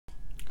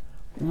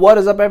What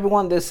is up,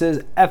 everyone? This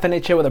is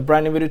FNH here with a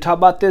brand new video to talk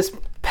about this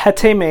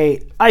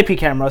Peteme IP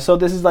camera. So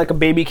this is like a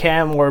baby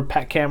cam or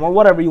pet cam or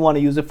whatever you want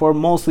to use it for,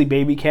 mostly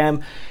baby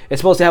cam. It's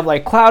supposed to have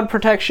like cloud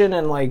protection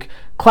and like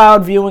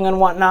cloud viewing and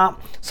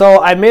whatnot. So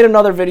I made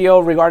another video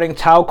regarding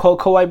Tau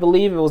Coco, I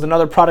believe. It was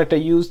another product I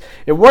used.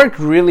 It worked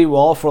really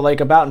well for like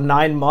about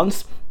 9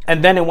 months.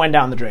 And then it went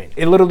down the drain.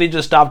 It literally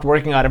just stopped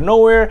working out of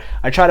nowhere.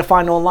 I tried to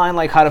find online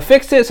like how to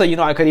fix it, so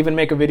I could even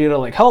make a video to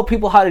like help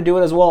people how to do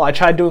it as well. I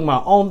tried doing my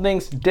own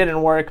things,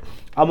 didn't work.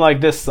 I'm like,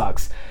 this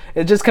sucks.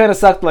 It just kind of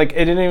sucked. Like,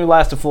 it didn't even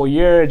last a full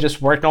year. It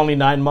just worked only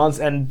 9 months,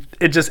 and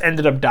it just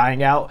ended up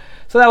dying out.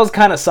 So that was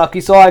kind of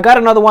sucky. So I got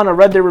another one. I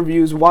read the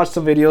reviews, watched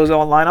some videos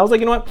online. I was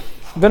like, you know what?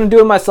 I'm gonna do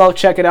it myself.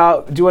 Check it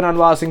out. Do an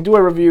unboxing. Do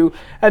a review.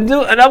 And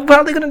I'm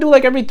probably gonna do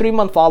like every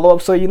 3-month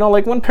follow-up. So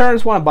like when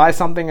parents want to buy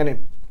something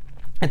and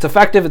it's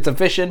effective, it's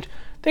efficient,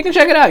 they can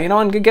check it out,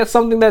 and get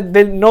something that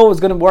they know is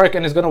going to work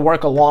and is going to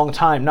work a long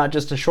time, not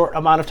just a short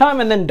amount of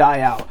time and then die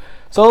out.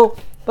 So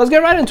let's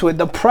get right into it.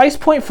 The price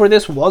point for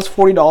this was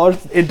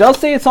 $40. It does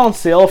say it's on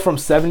sale from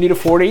 $70 to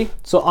 $40,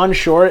 so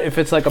unsure if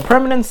it's like a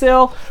permanent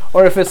sale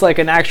or if it's like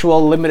an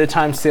actual limited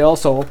time sale.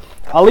 So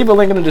I'll leave a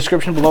link in the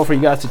description below for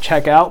you guys to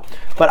check out,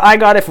 but I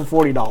got it for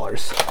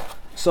 $40.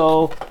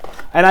 So,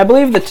 and I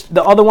believe that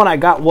the other one I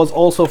got was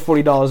also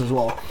 $40 as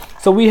well.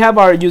 So we have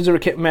our user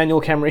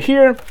manual camera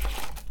here.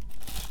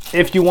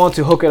 If you want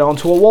to hook it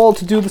onto a wall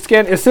to do the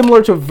scan, it's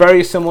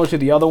very similar to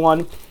the other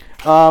one.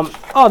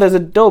 Oh, there's a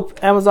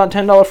dope Amazon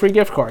 $10 free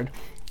gift card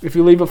if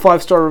you leave a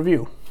 5-star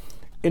review.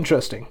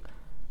 Interesting.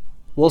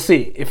 We'll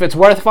see. If it's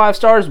worth 5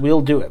 stars, we'll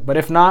do it. But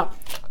if not,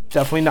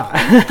 definitely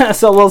not.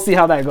 So we'll see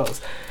how that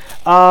goes.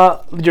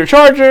 Your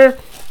charger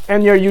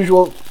and your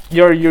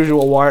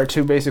usual wire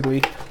to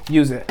basically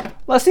use it.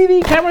 Let's see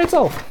the camera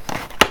itself.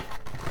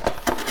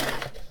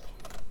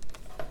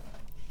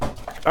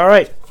 All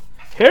right,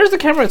 here's the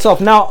camera itself.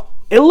 Now,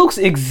 it looks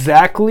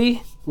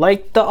exactly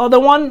like the other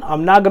one.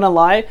 I'm not gonna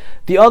lie.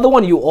 The other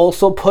one, you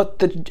also put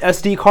the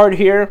SD card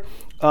here.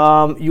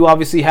 You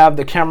obviously have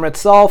the camera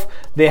itself.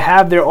 They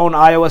have their own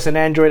iOS and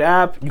Android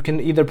app. You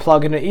can either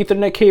plug in an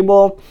Ethernet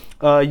cable.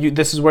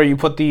 This is where you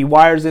put the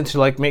wires in to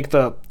like make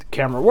the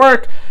camera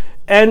work.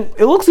 And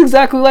it looks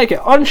exactly like it.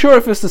 Unsure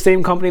if it's the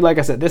same company. Like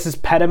I said, this is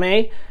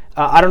Peteme.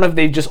 I don't know if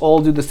they just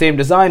all do the same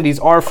design. These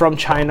are from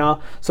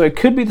China, so it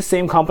could be the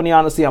same company.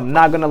 Honestly, I'm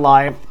not gonna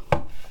lie.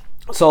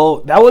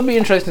 So that would be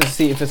interesting to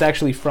see if it's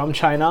actually from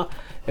China,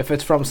 if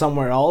it's from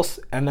somewhere else,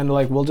 and then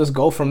like we'll just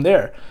go from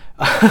there.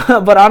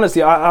 But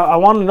honestly, I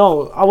want to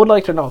know. I would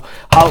like to know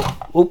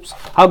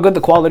how good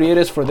the quality it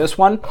is for this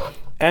one.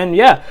 And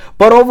yeah,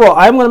 but overall,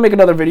 I'm gonna make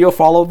another video,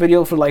 follow-up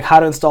video for like how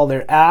to install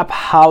their app,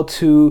 how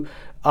to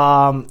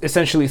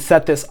essentially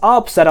set this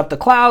up, set up the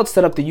cloud,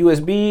 set up the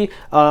USB,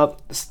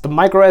 the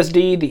micro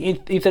SD, the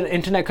Ethernet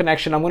internet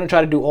connection. I'm going to try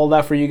to do all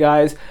that for you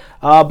guys.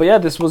 But yeah,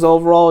 this was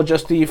overall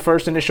just the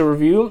first initial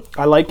review.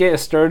 I like it.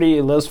 It's sturdy.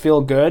 It does feel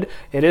good.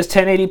 It is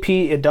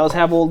 1080p. It does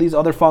have all these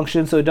other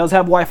functions. So it does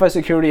have Wi-Fi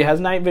security. It has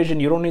night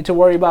vision. You don't need to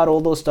worry about all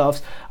those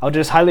stuffs. I'll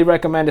just highly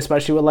recommend,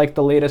 especially with like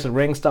the latest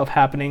Ring stuff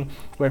happening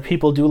where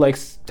people do like,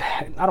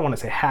 I don't want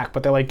to say hack,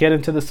 but they like get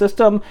into the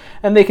system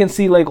and they can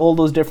see like all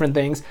those different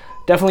things.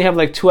 Definitely have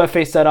like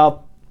 2FA set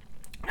up,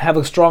 have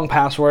a strong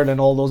password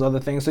and all those other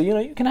things, so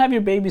you can have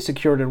your baby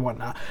secured and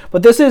whatnot.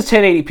 But this is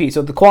 1080p,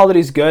 so the quality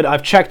is good.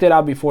 I've checked it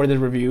out before the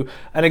review,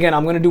 and again,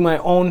 I'm going to do my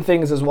own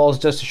things as well as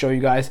just to show you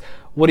guys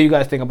what do you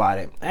guys think about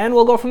it, and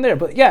we'll go from there.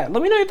 But yeah,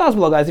 let me know your thoughts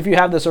below, guys. If you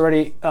have this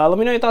already, let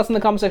me know your thoughts in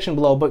the comment section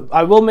below. But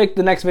I will make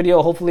the next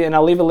video hopefully, and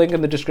I'll leave a link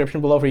in the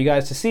description below for you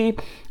guys to see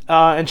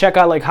and check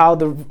out like how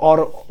the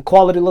auto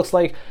quality looks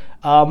like,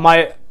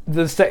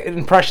 the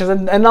impressions,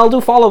 and I'll do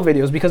follow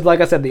videos because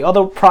like I said, the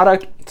other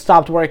product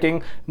stopped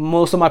working.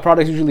 Most of my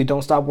products usually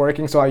don't stop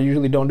working, so I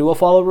usually don't do a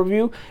follow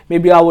review.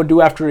 Maybe I would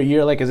do after a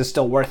year, like is it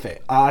still worth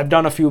it? I've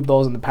done a few of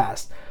those in the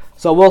past,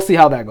 so we'll see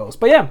how that goes.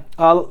 But yeah,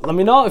 let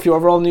me know if you're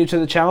overall new to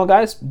the channel,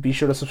 guys. Be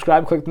sure to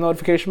subscribe, click the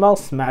notification bell,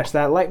 smash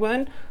that like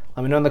button.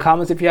 Let me know in the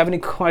comments if you have any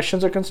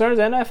questions or concerns,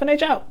 and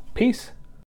FNH out. Peace.